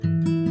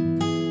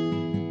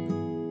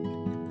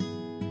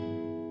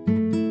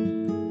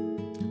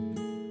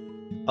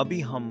अभी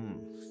हम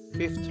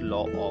fifth law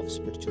of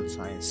spiritual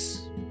science,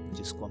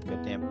 जिसको हम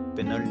कहते हैं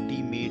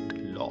पेनल्टीमेट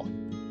लॉ,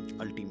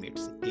 अल्टीमेट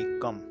से एक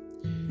कम,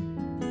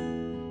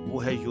 वो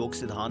है योग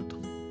सिद्धांत,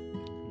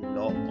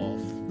 law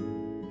of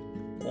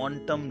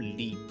quantum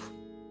leap.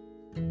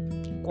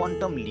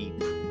 Quantum leap,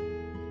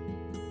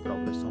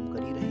 progress तो हम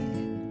कर ही रहे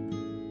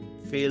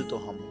हैं, फेल तो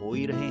हम हो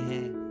ही रहे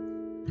हैं,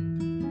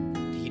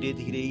 धीरे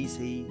धीरे ही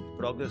सही,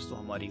 प्रोग्रेस तो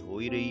हमारी हो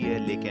ही रही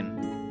है, लेकिन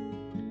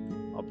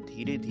अब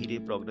धीरे धीरे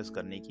प्रोग्रेस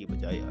करने की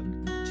बजाय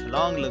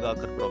छलांग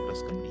लगाकर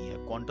प्रोग्रेस करनी है,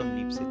 क्वांटम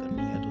लीप से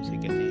करनी है, तो उसे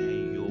कहते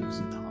हैं योग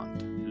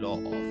सिद्धांत, लॉ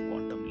ऑफ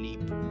क्वांटम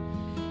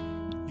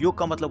लीप। योग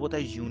का मतलब होता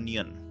है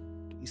यूनियन,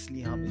 तो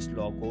इसलिए हम इस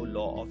लॉ को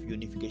लॉ ऑफ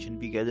यूनिफिकेशन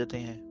भी कह देते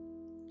हैं।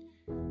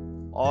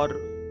 और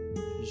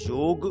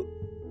योग,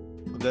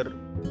 अगर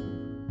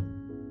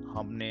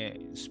हमने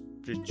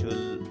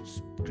स्पिरिचुअल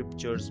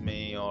स्क्रिप्चर्स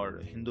में और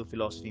हिंदू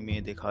फिलॉसफी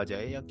में देखा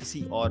जाए या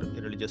किसी और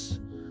रिलीजियस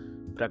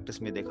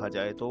प्रैक्टिस में देखा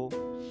जाए, तो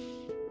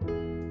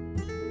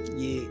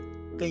ये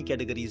कई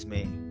कैटेगरीज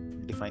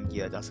में डिफाइन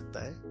किया जा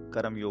सकता है।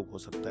 कर्म योग हो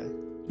सकता है,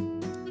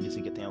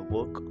 जिसे कहते हैं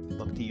वर्क,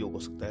 भक्ति योग हो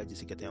सकता है,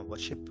 जिसे कहते हैं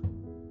वर्शिप,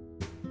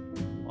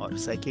 और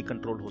साइकिक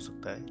कंट्रोल हो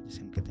सकता है,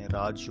 जिसे हम कहते हैं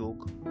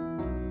राजयोग,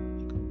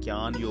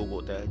 ज्ञान योग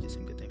होता है, जिसे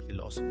हम कहते हैं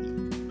फिलॉसफी।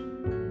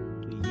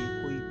 तो ये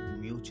कोई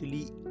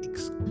म्यूचुअली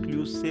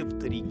एक्सक्लूसिव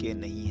तरीके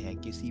नहीं है।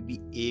 किसी भी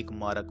एक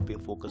मार्ग पे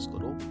फोकस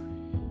करो,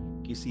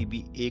 किसी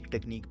भी एक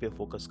टेक्निक पे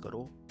फोकस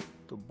करो,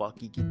 तो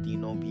बाकी की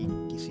तीनों भी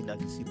किसी ना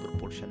किसी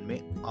प्रोपोर्शन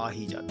में आ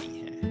ही जाती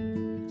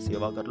हैं।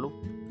 सेवा कर लो,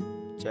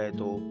 चाहे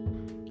तो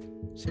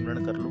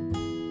सिमरन कर लो,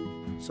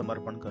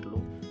 समर्पण कर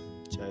लो,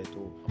 चाहे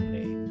तो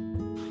अपने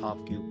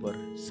आप के ऊपर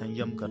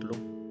संयम कर लो,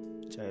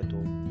 चाहे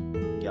तो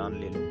ज्ञान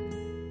ले लो,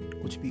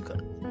 कुछ भी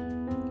कर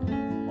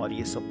लो। और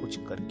ये सब कुछ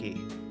करके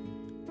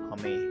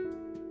हमें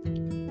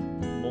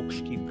मोक्ष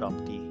की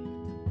प्राप्ति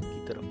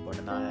की तरफ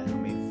बढ़ना है,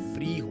 हमें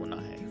फ्री होना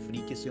है।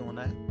 फ्री किससे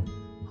होना है?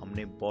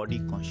 हमने बॉडी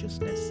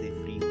कॉन्शियसनेस से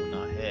फ्री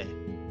होना है।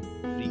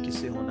 फ्री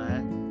किससे होना है?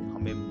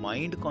 हमें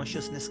माइंड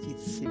कॉन्शियसनेस की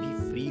से भी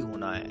फ्री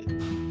होना है।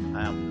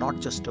 आई am not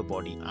just a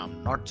body, I am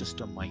not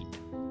just a mind,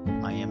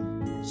 I am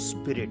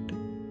spirit,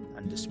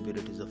 and the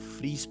spirit is a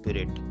free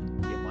spirit.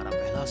 ये हमारा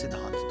पहला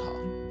सिद्धांत था।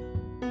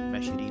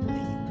 मैं शरीर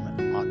नहीं हूँ,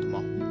 मैं आत्मा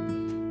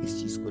हूँ। इस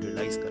चीज को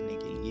रियलाइज करने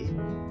के लिए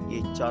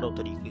ये चारों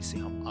तरीके से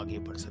हम आगे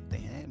बढ़ सकते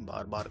हैं।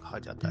 बार बार कहा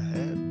जाता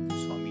है,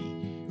 स्वामी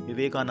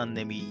विवेकानंद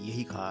ने भी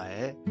यही कहा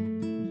है,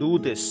 do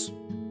this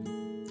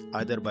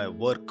either by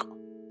work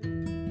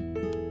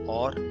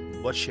or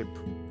worship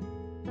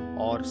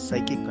or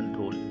psychic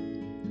control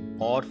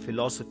or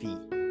philosophy,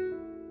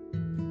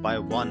 by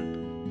one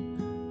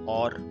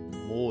or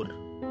more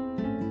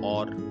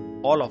or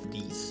all of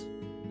these,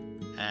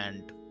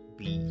 and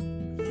be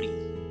free.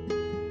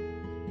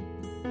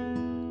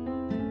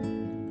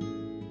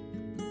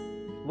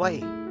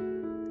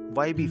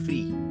 Why be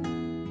free?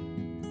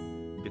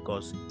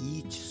 Because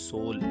each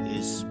soul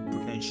is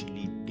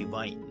potentially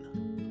divine,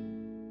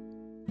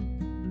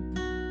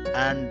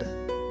 and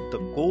the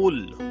goal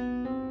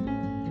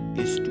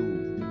is to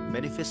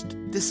manifest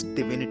this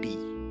divinity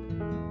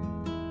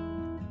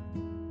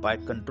by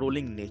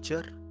controlling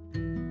nature,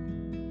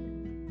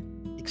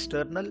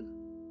 external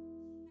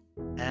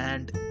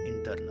and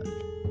internal.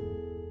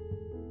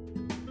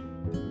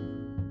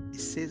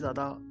 इससे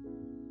ज्यादा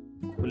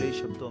खुले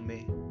शब्दों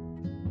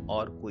में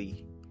और कोई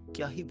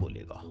क्या ही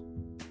बोलेगा।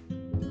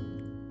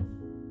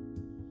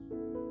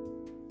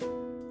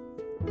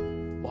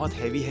 बहुत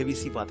हैवी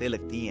सी बातें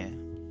लगती हैं।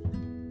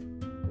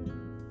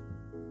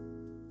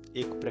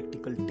 एक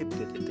प्रैक्टिकल टिप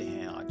दे देते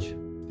हैं आज।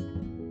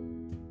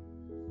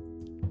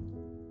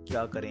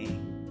 क्या करें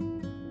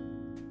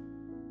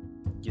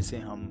जिसे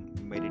हम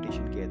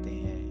मेडिटेशन कहते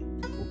हैं,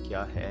 वो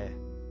क्या है?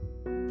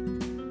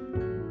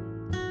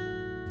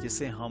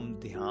 जिसे हम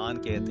ध्यान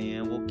कहते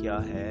हैं, वो क्या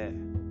है?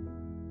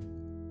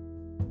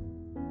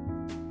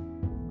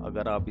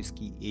 अगर आप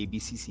इसकी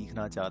ABC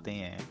सीखना चाहते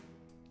हैं,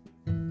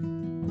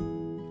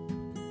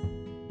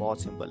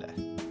 बहुत सिंपल है।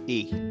 A,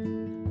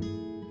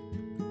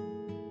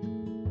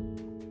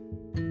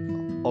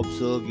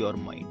 observe your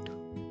mind,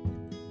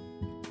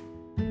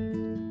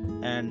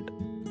 and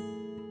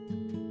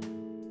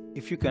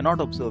if you cannot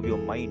observe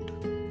your mind,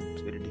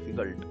 it's very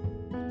difficult,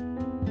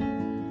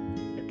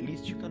 at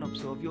least you can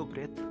observe your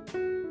breath.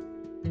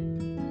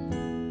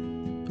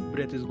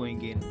 Breath is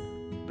going in,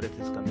 breath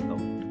is coming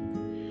out.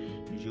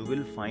 You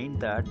will find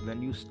that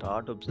when you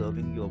start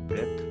observing your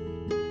breath,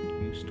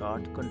 you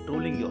start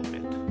controlling your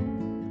breath.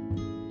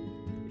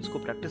 इसको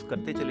practice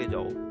करते चले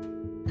जाओ,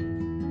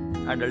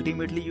 and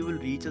ultimately you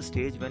will reach a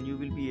stage when you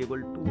will be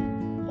able to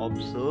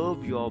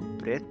observe your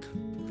breath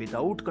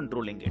without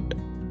controlling it.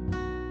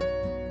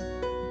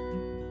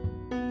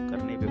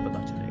 करने पे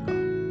पता चलेगा।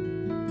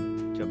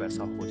 जब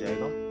ऐसा हो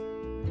जाएगा,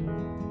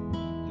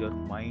 your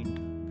mind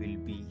will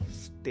be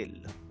still.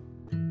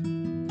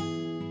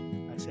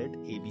 I said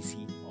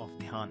ABC of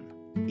ध्यान.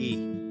 A,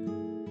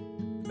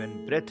 when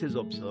breath is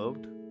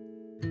observed,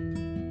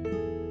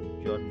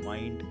 your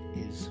mind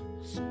is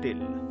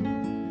still.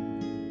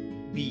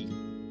 B,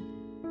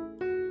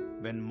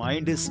 When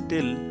mind is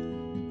still,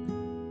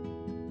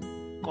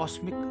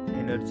 cosmic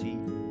energy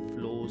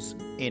flows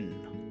in.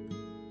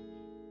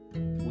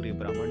 पूरे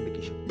ब्रह्मांड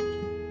की शक्ति,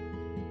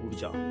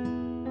 ऊर्जा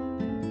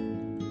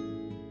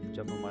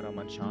जब हमारा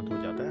मन शांत हो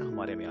जाता है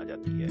हमारे में आ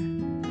जाती है.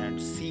 And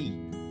see,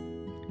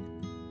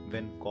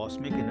 when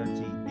cosmic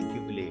energy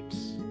accumulates,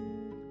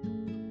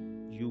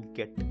 you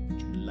get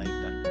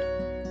enlightened.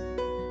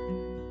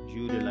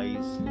 You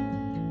realize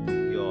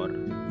your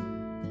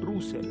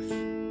true self.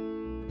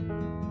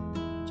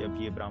 जब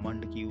ये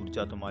ब्रह्मांड की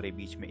ऊर्जा तुम्हारे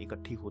बीच में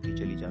इकट्ठी होती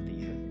चली जाती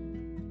है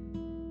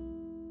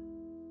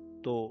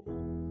तो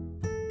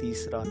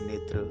तीसरा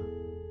नेत्र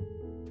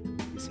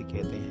जिसे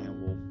कहते हैं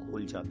वो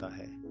खुल जाता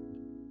है,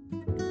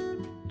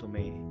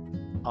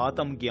 तुम्हें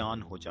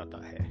आत्मज्ञान हो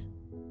जाता है.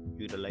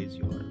 You realize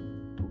your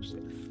true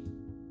self.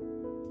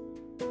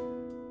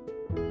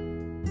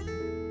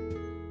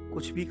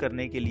 कुछ भी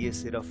करने के लिए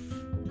सिर्फ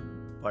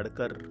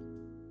पढ़कर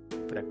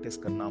प्रैक्टिस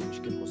करना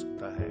मुश्किल हो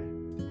सकता है.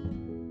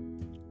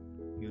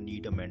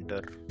 need a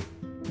mentor,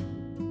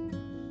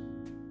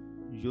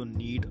 you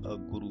need a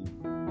guru.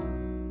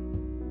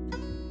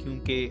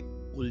 क्योंकि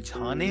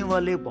उलझाने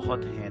वाले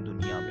बहुत हैं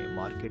दुनिया में,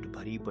 मार्केट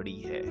भरी पड़ी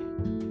है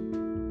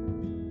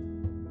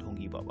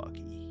ढोंगी बाबा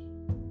की.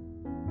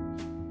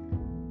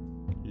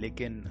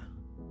 लेकिन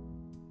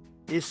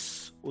इस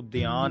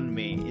उद्यान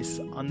में, इस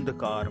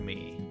अंधकार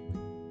में,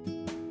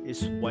 इस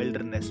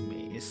वाइल्डनेस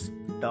में, इस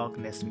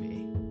डार्कनेस में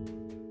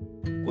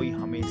कोई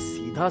हमें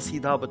सीधा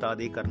सीधा बता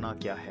दे करना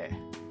क्या है.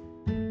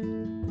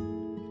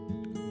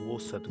 वो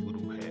सतगुरु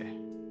है.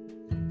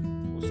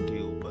 उसके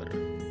ऊपर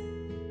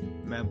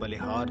मैं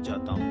बलिहार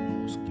जाता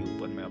हूँ, उसके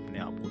ऊपर मैं अपने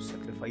आप को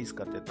सैक्रिफाइस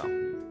कर देता हूँ.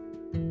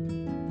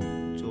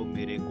 जो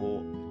मेरे को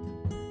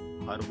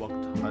हर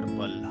वक्त, हर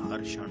पल,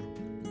 हर क्षण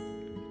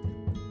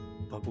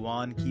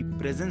भगवान की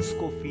प्रेजेंस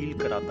को फील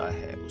कराता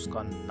है,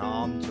 उसका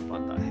नाम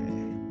जपाता है.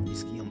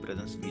 जिसकी हम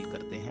प्रेजेंस फील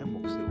करते हैं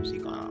मुख से उसी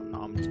का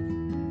नाम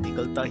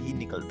निकलता ही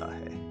निकलता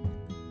है.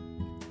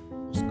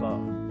 उसका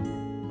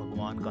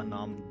भगवान का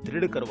नाम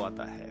दृढ़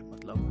करवाता है.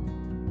 मतलब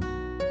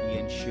he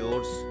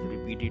ensures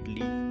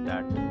repeatedly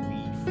that we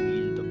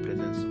feel the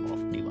presence of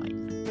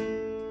divine.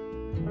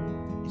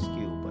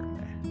 इसके ऊपर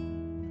मैं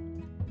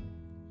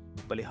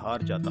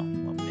बलिहार जाता हूँ,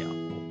 अपने आप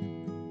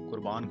को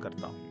कुर्बान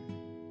करता हूँ,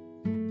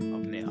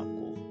 अपने आप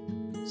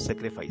को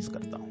सैक्रिफाइस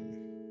करता हूँ.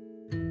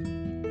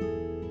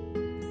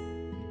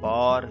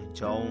 बार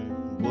जाऊं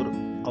गुर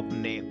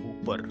अपने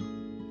ऊपर,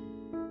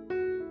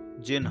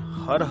 जिन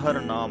हर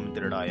हर नाम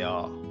दृढ़ाया,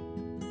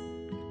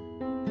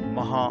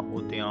 महा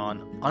उद्यान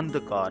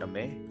अंधकार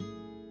में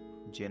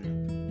जिन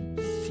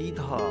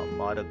सीधा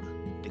मार्ग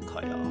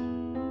दिखाया.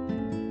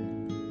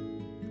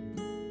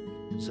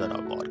 जरा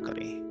गौर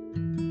करें.